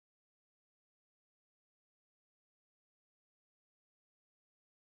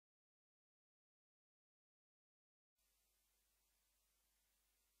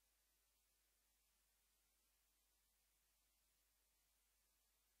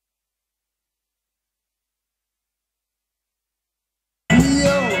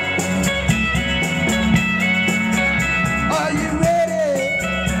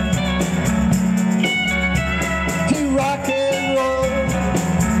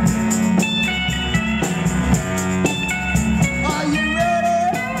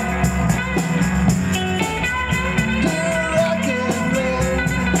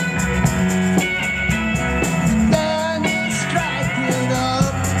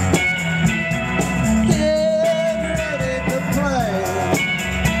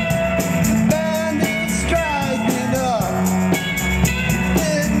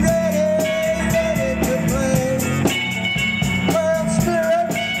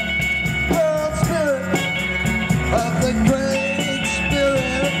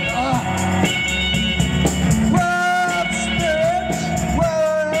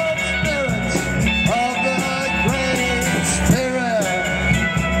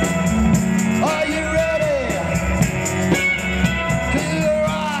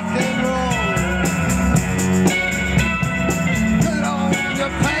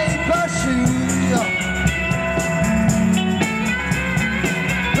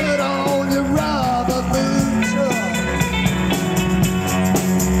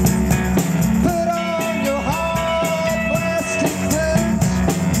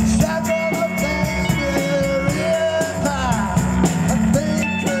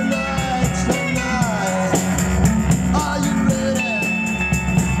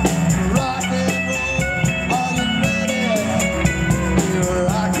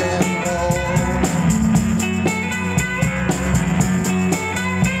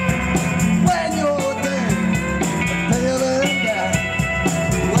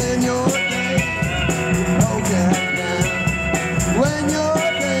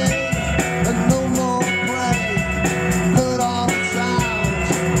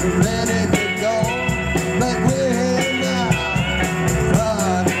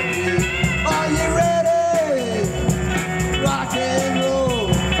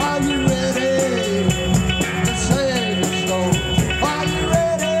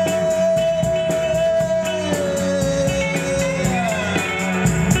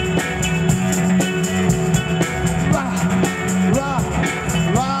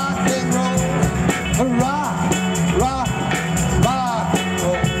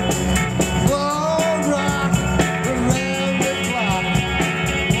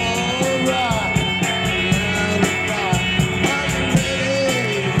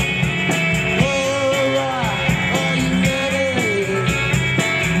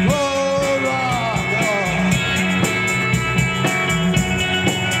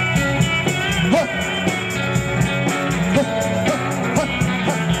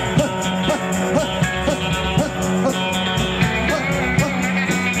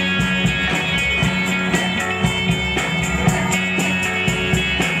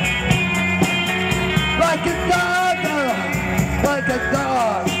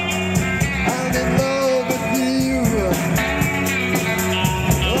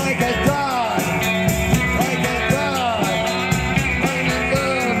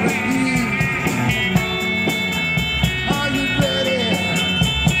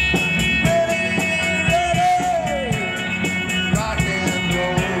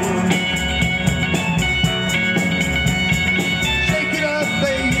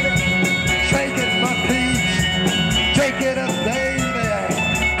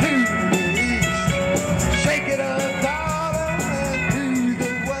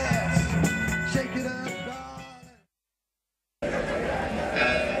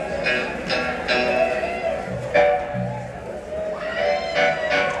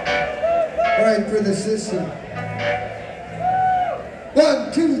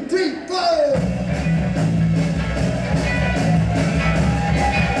1, 2, 3, 4.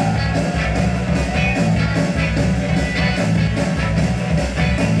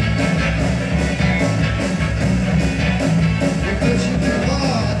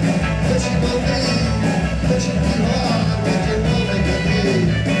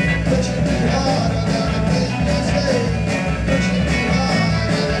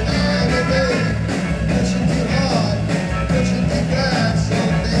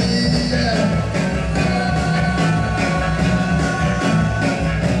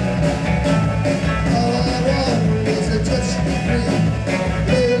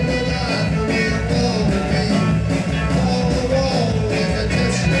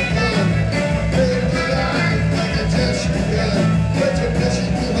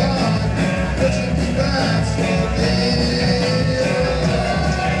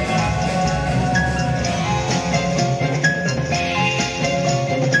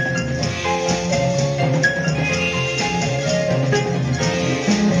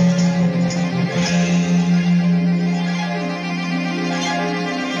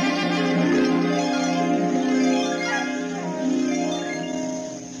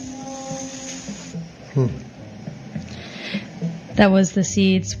 That was The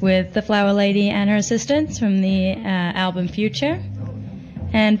Seeds with The Flower Lady and her assistants from the album Future.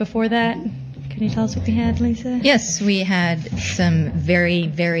 And before that, can you tell us what we had, Lisa? Yes, we had some very,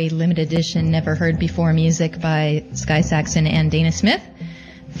 very limited edition, never heard before music by Sky Saxon and Dana Smith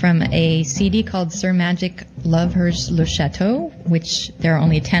from a CD called Sir Magic Love Hers Le Chateau, which there are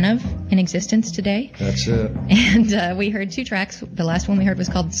only 10 of in existence today. That's it. And we heard 2 tracks. The last one we heard was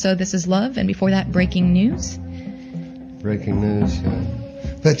called So This Is Love, and before that, Breaking News. Breaking News, yeah.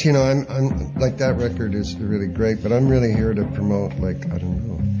 But you know, I'm like, that record is really great, but I'm really here to promote, like, I don't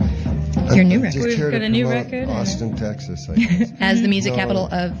know. Your new record. We've got a new record. Austin, Texas, I guess. As the music capital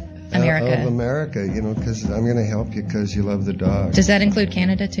of America. Of America, you know, because I'm going to help you because you love the dog. Does that include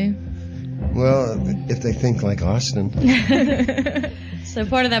Canada too? Well, if they think like Austin. So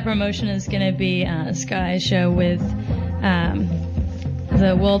part of that promotion is going to be Sky's show with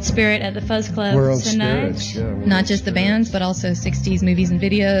the World Spirit at the Fuzz Club World tonight. Spirits, yeah. Not just the bands, but also 60s movies and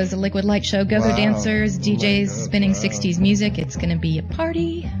videos, a Liquid Light show, go-go Wow. dancers, Oh DJs my God, spinning wow. 60s music. It's going to be a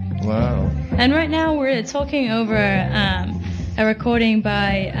party. Wow. And right now we're talking over a recording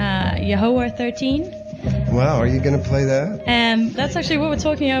by Yehovah 13. Wow, are you going to play that? And that's actually what we're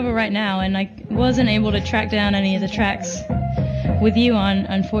talking over right now. And I wasn't able to track down any of the tracks with you on,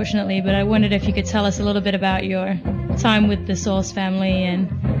 unfortunately, but I wondered if you could tell us a little bit about your time with the Source family and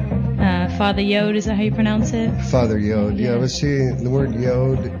Father Yod, is that how you pronounce it? Father Yod, yeah. But see, the word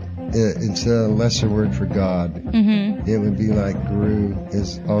Yod, it's a lesser word for God. Mm-hmm. It would be like Guru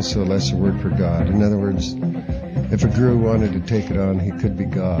is also a lesser word for God. In other words, if a Guru wanted to take it on, he could be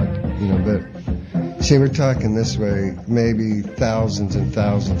God, you know, but see, we're talking this way, maybe thousands and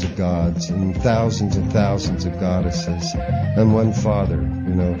thousands of gods and thousands of goddesses and one Father,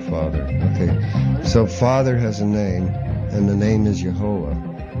 you know, Father. Okay, so Father has a name, and the name is Yehovah.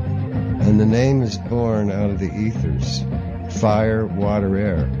 And the name is born out of the ethers, fire, water,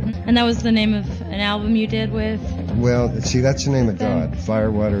 air. And that was the name of an album you did with? Well, see, that's the name of God,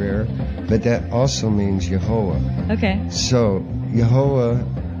 fire, water, air, but that also means Yehovah. Okay. So, Yehovah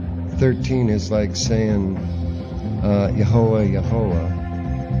 13 is like saying, Yehovah, Yehovah.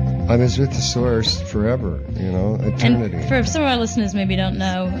 I was with the Source forever, you know, eternity. And for some of our listeners maybe don't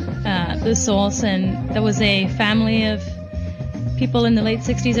know the Source, and there was a family of people in the late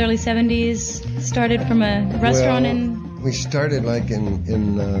 60s, early 70s, started from a restaurant We started like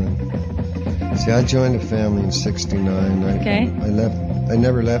see, I joined the family in 69. Okay. I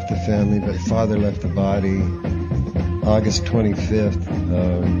never left the family, but Father left the body August 25th.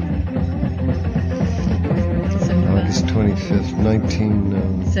 August 25th,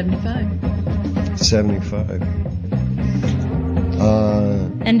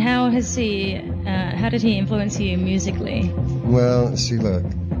 1975. And how did he influence you musically? Well, see, look,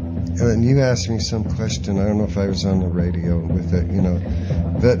 and you asked me some question, I don't know if I was on the radio with it, you know,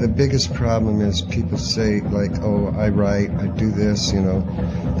 but the biggest problem is people say, like, oh, I write, I do this, you know,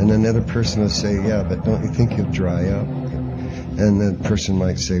 and another person will say, yeah, but don't you think you'll dry up? And the person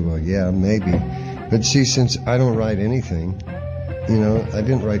might say, well, yeah, maybe. But see, since I don't write anything, you know, I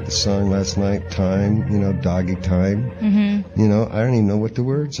didn't write the song last night, Time, you know, Doggy Time. Mm-hmm. You know, I don't even know what the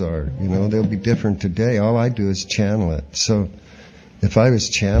words are. You know, they'll be different today. All I do is channel it. So if I was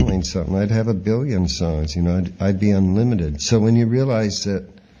channeling something, I'd have a billion songs, you know, I'd be unlimited. So when you realize that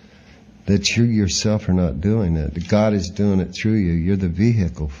that you yourself are not doing it. That God is doing it through you. You're the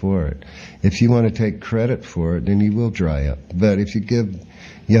vehicle for it. If you want to take credit for it, then you will dry up. But if you give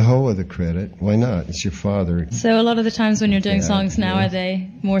Yehovah the credit, why not? It's your Father. So a lot of the times when you're doing songs now, are they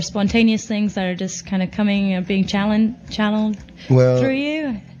more spontaneous things that are just kind of coming and being channeled through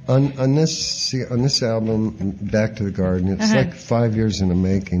you? On this album, Back to the Garden, it's like 5 years in the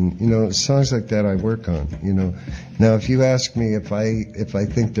making. You know, songs like that I work on. You know, now if you ask me if I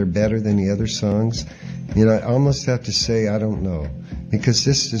think they're better than the other songs, you know, I almost have to say I don't know, because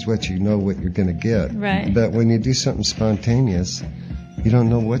this is what you know what you're going to get. Right. But when you do something spontaneous, you don't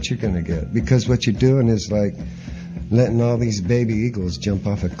know what you're going to get, because what you're doing is like letting all these baby eagles jump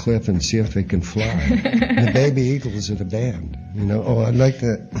off a cliff and see if they can fly. And the baby eagles are the band, you know. Oh, I'd like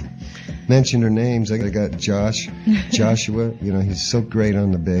to mention their names. I got Joshua, you know, he's so great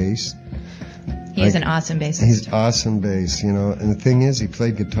on the bass. He's an awesome bassist. He's awesome bass, you know. And the thing is, he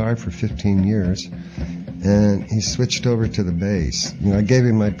played guitar for 15 years, and he switched over to the bass. You know, I gave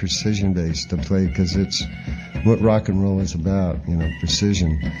him my precision bass to play because it's what rock and roll is about, you know,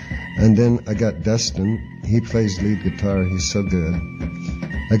 precision. And then I got Dustin. He plays lead guitar. He's so good.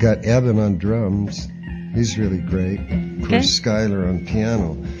 I got Evan on drums. He's really great. Of course, Skylar on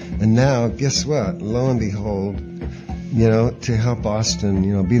piano. And now, guess what? Lo and behold, you know, to help Austin,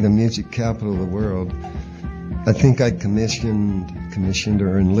 you know, be the music capital of the world, I think I commissioned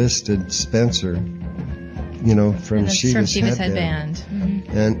or enlisted Spencer, you know, from Shiva's Headband.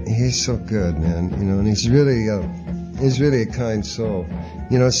 Mm-hmm. And he's so good, man, you know, and he's really a kind soul.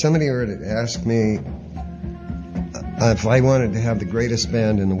 You know, somebody were to ask me if I wanted to have the greatest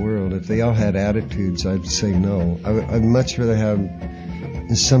band in the world, if they all had attitudes, I'd say no. I'd much rather have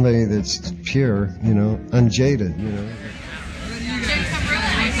somebody that's pure, you know, unjaded, you know.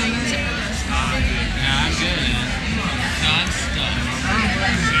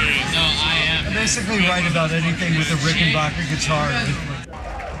 Basically write about anything with a Rickenbacker guitar.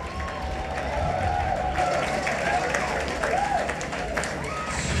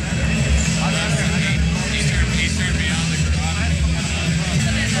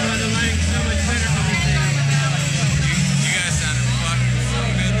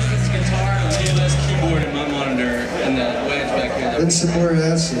 And some more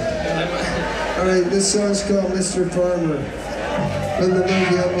acid. Alright, this song's called Mr. Farmer, from the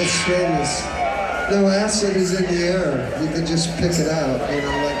movie Almost Famous. No, acid is in the air. You can just pick it out, you know,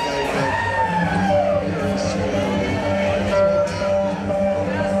 like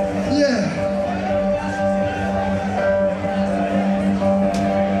yeah.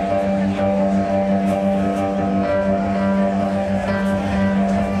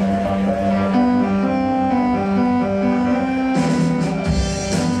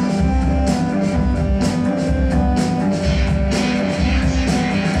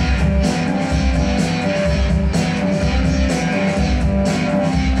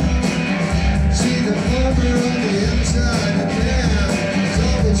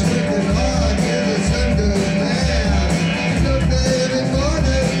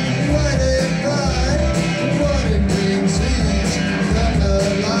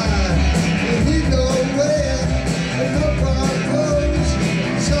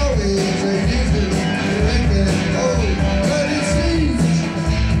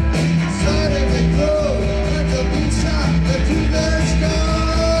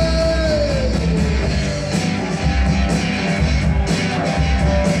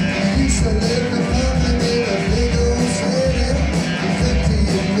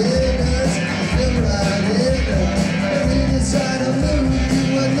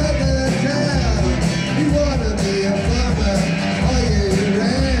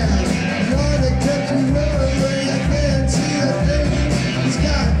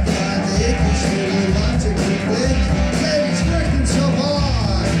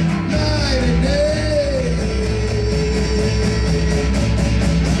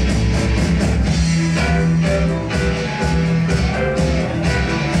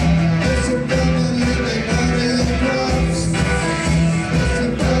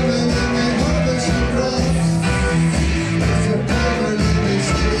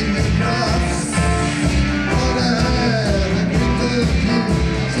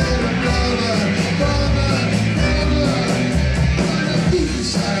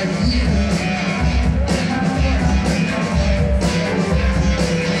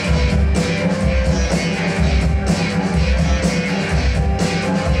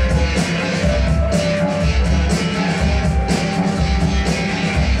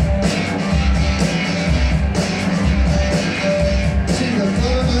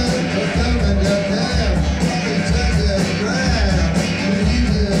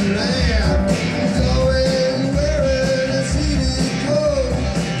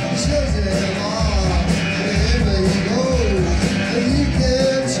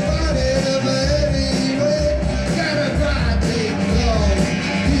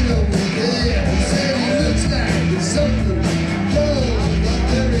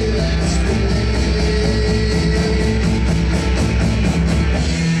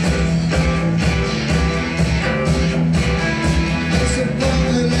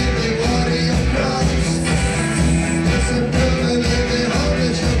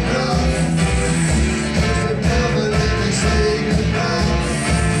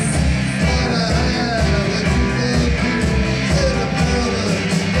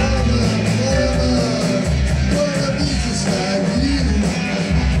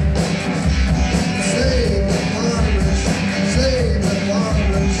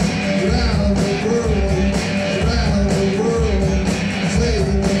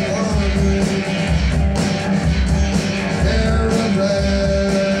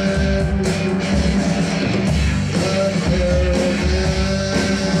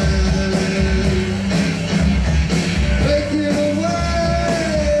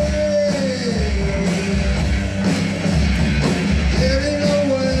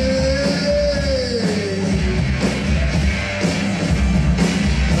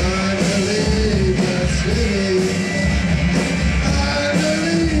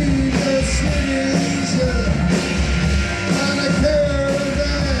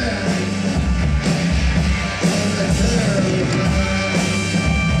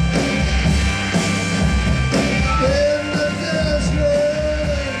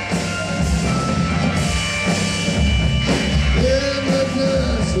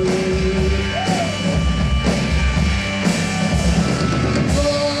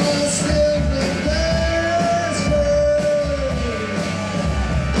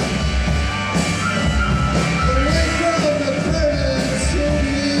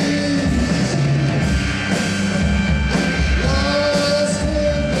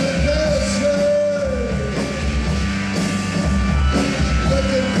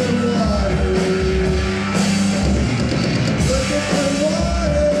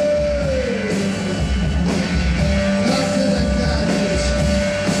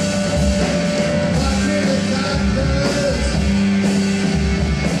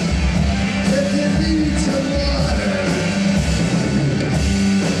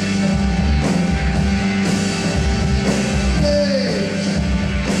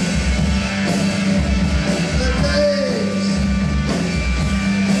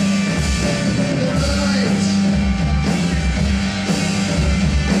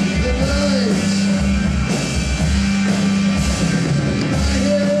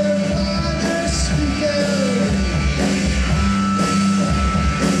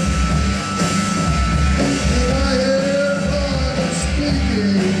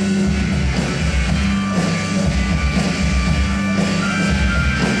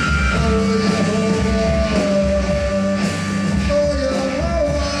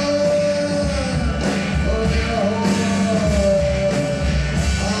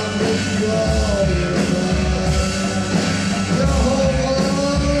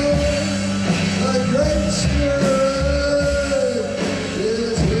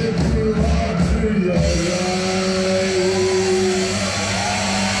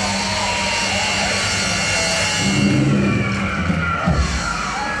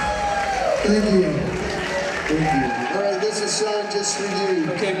 Thank you. Thank you. All right, this is a song just for you.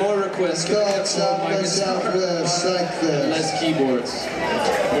 Okay, more requests. It's called South by Southwest Psych Fest. Less keyboards.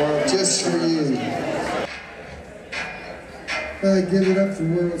 More just for you. Give it up for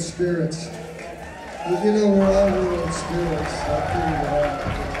World Spirits. You know, we're all World Spirits. I'll figure it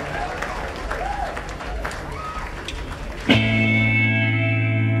out.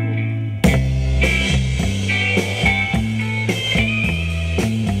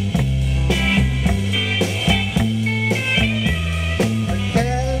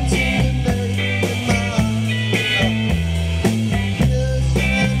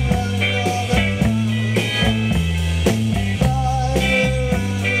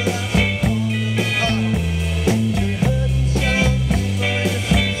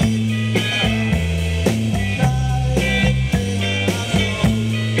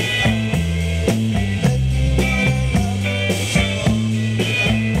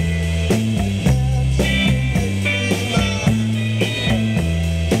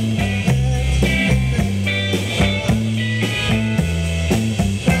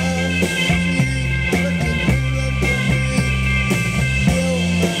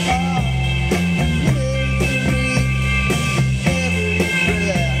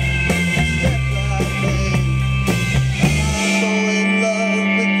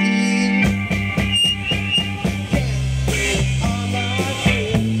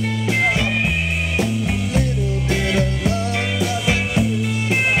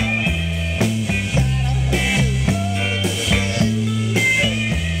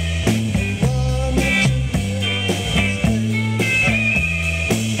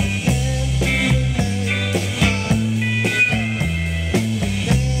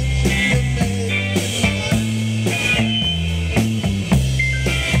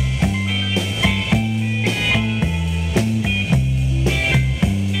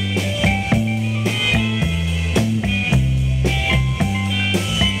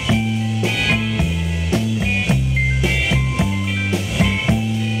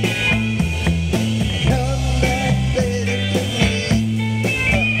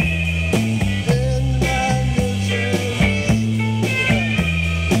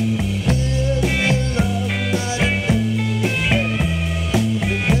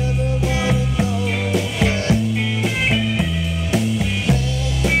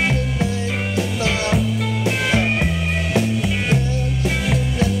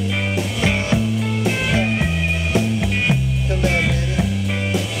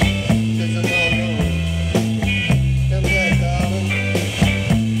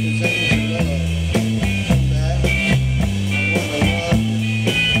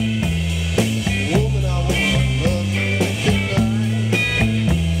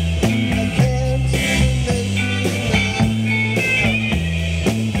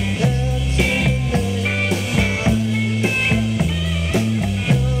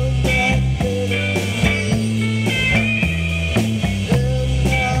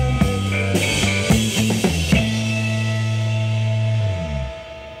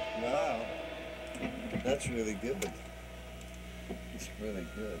 That's really good. It's really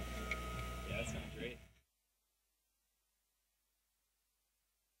good. Yeah, that sounds great.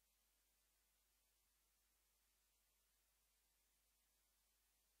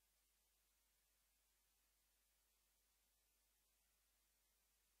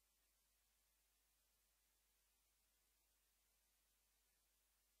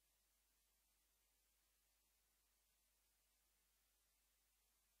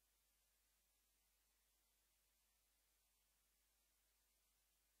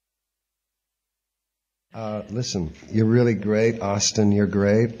 Listen, you're really great. Austin, you're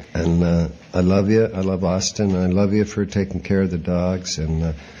great. And I love you. I love Austin. I love you for taking care of the dogs.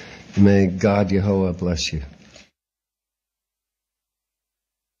 And may God Yehovah bless you.